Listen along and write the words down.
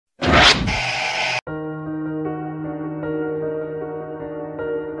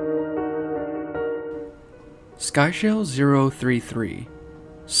Skyshale033.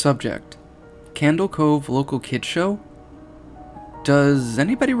 Subject: Candle Cove Local Kids Show? Does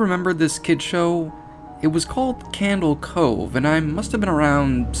anybody remember this kid show? It was called Candle Cove, and I must have been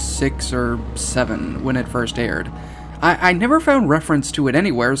around 6 or 7 when it first aired. I never found reference to it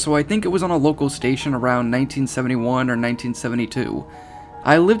anywhere, so I think it was on a local station around 1971 or 1972.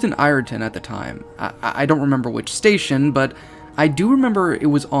 I lived in Ireton at the time. I don't remember which station, but I do remember it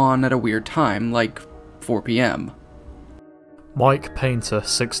was on at a weird time, like 4 p.m. Mike Painter,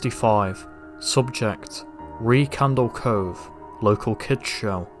 65. Subject: Candle Cove, Local Kids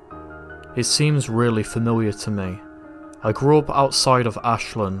Show. It seems really familiar to me. I grew up outside of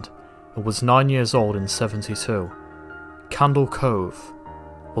Ashland and was 9 years old in 72. Candle Cove.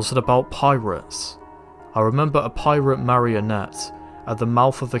 Was it about pirates? I remember a pirate marionette at the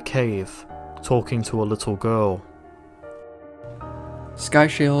mouth of a cave talking to a little girl.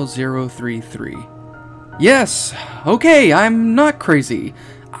 Skyshale033. Yes! Okay, I'm not crazy.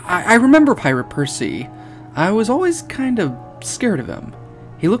 I remember Pirate Percy. I was always kind of scared of him.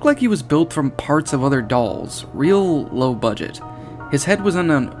 He looked like he was built from parts of other dolls, real low budget. His head was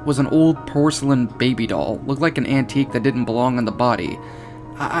an old porcelain baby doll, looked like an antique that didn't belong on the body.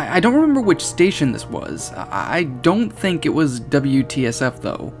 I don't remember which station this was. I don't think it was WTSF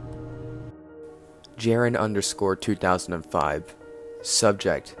though. Jaren_2005.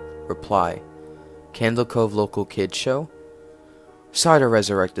 Subject: Reply: Candle Cove Local Kids Show? Sorry to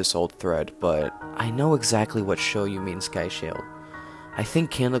resurrect this old thread, but I know exactly what show you mean, Skyshale. I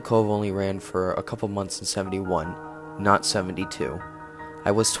think Candle Cove only ran for a couple months in 71, not 72.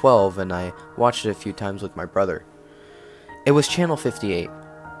 I was 12 and I watched it a few times with my brother. It was channel 58,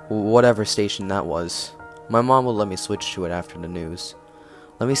 whatever station that was. My mom would let me switch to it after the news.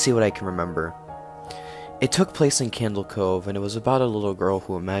 Let me see what I can remember. It took place in Candle Cove, and it was about a little girl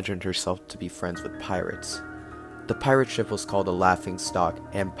who imagined herself to be friends with pirates. The pirate ship was called a Laughing Stock,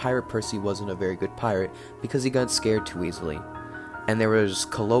 and Pirate Percy wasn't a very good pirate because he got scared too easily. And there was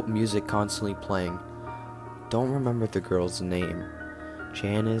calope music constantly playing. Don't remember the girl's name.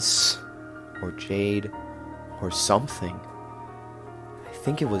 Janice, or Jade, or something. I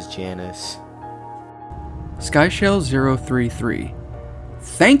think it was Janice. Skyshale033.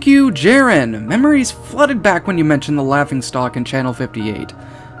 Thank you, Jaren! Memories flooded back when you mentioned the Laughing Stock in Channel 58.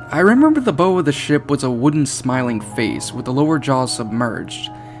 I remember the bow of the ship was a wooden smiling face with the lower jaw submerged.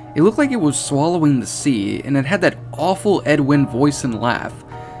 It looked like it was swallowing the sea, and it had that awful Edwin voice and laugh.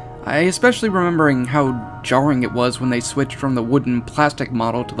 I especially remembering how jarring it was when they switched from the wooden plastic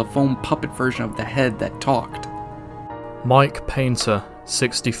model to the foam puppet version of the head that talked. Mike Painter,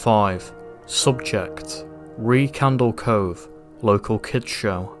 65. Subject: Candle Cove, Local Kids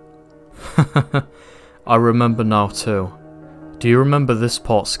Show. I remember now too. Do you remember this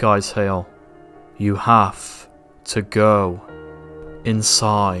part, Skyshale? You have to go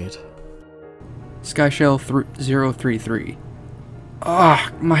inside. Skyshale033.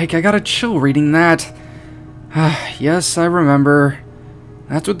 Mike, I got a chill reading that. Yes, I remember.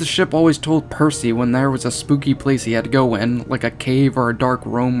 That's what the ship always told Percy when there was a spooky place he had to go in, like a cave or a dark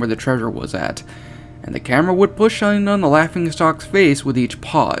room where the treasure was at. And the camera would push in on the laughingstock's face with each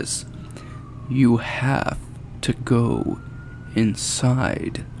pause. You have to go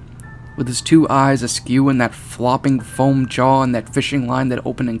inside. With his two eyes askew and that flopping foam jaw and that fishing line that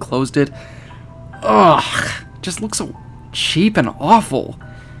opened and closed it. Ugh, just looks so cheap and awful.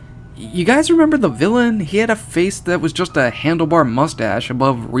 You guys remember the villain? He had a face that was just a handlebar mustache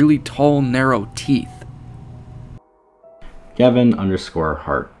above really tall, narrow teeth.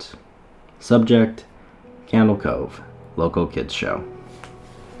 Kevin_Hart. Subject: Candle Cove, Local Kids Show.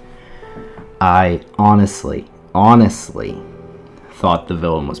 I honestly thought the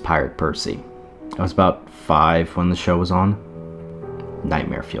villain was Pirate Percy. I was about 5 when the show was on.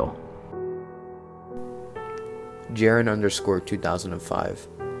 Nightmare fuel. Jaren_2005.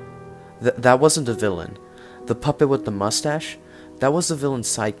 That wasn't a villain. The puppet with the mustache? That was the villain's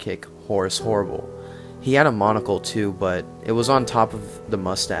sidekick, Horace Horrible. He had a monocle too, but it was on top of the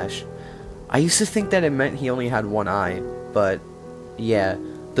mustache. I used to think that it meant he only had one eye, but yeah,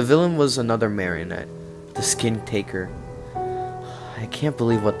 the villain was another marionette, the Skin Taker. I can't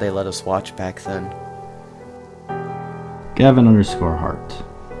believe what they let us watch back then. Kevin_Hart.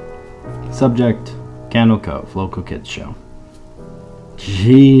 Subject: Candle Cove, Local Kids Show.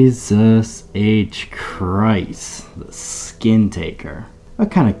 Jesus H. Christ, the Skin Taker.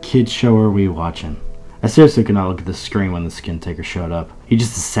 What kind of kids show are we watching? I seriously could not look at the screen when the Skin Taker showed up. He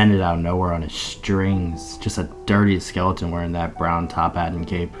just descended out of nowhere on his strings, just a dirty skeleton wearing that brown top hat and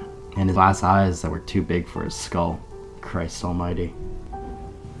cape, and his glass eyes that were too big for his skull. Christ almighty.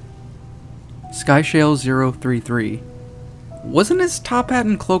 Skyshale033. Wasn't his top hat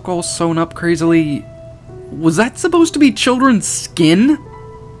and cloak all sewn up crazily? Was that supposed to be children's skin?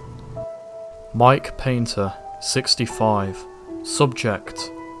 Mike Painter, 65.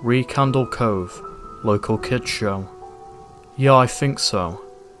 Subject, Recandle Cove, local kids show. Yeah, I think so.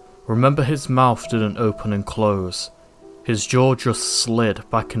 Remember his mouth didn't open and close. His jaw just slid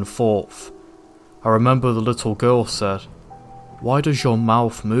back and forth. I remember the little girl said, "Why does your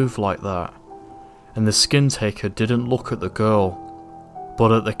mouth move like that?" And the skin taker didn't look at the girl,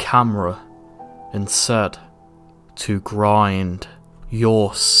 but at the camera, and said, "To grind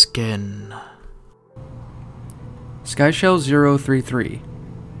your skin." Skyshell033.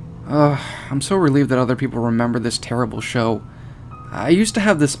 I'm so relieved that other people remember this terrible show. I used to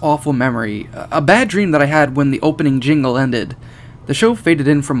have this awful memory, a bad dream that I had when the opening jingle ended. The show faded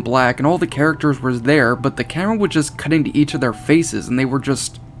in from black and all the characters were there, but the camera was just cutting to each of their faces and they were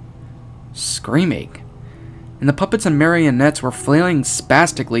just screaming. And the puppets and marionettes were flailing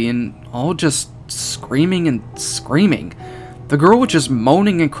spastically and all just screaming and screaming. The girl was just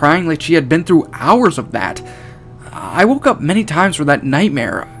moaning and crying like she had been through hours of that. I woke up many times from that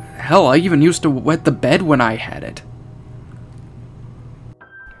nightmare. Hell, I even used to wet the bed when I had it.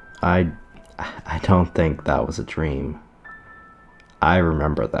 I don't think that was a dream. I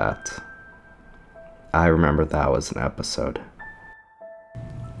remember that. I remember that was an episode.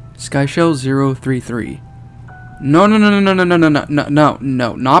 Skyshell033. No,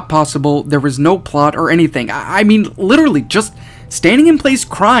 not possible. There was no plot or anything. I mean, literally, just standing in place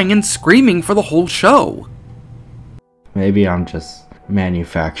crying and screaming for the whole show. Maybe I'm just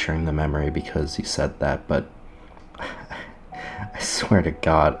manufacturing the memory because you said that, but I swear to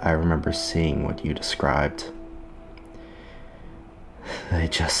God, I remember seeing what you described. They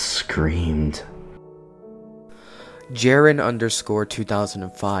just screamed.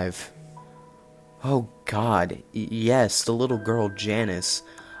 Jaren_2005. Oh God, yes, the little girl Janice.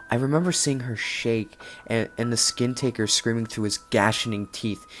 I remember seeing her shake, and the skin taker screaming through his gashing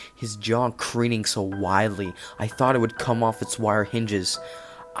teeth, his jaw careening so wildly, I thought it would come off its wire hinges.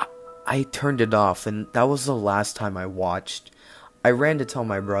 I turned it off, and that was the last time I watched. I ran to tell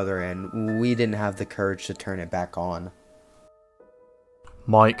my brother, and we didn't have the courage to turn it back on.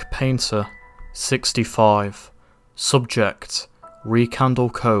 Mike Painter, 65. Subject,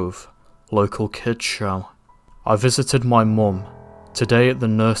 Recandle Cove, local kids show. I visited my mum today at the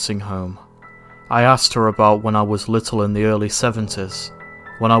nursing home. I asked her about when I was little in the early 70s,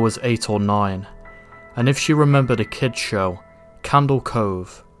 when I was 8 or 9, and if she remembered a kids show, Candle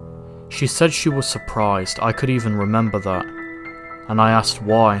Cove. She said she was surprised I could even remember that, and I asked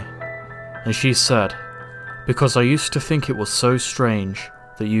why, and she said, "Because I used to think it was so strange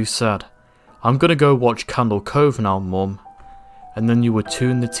that you said, 'I'm gonna go watch Candle Cove now, Mum,' and then you would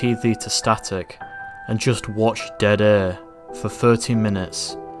tune the TV to static and just watch dead air for 30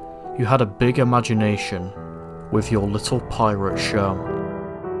 minutes. You had a big imagination with your little pirate show."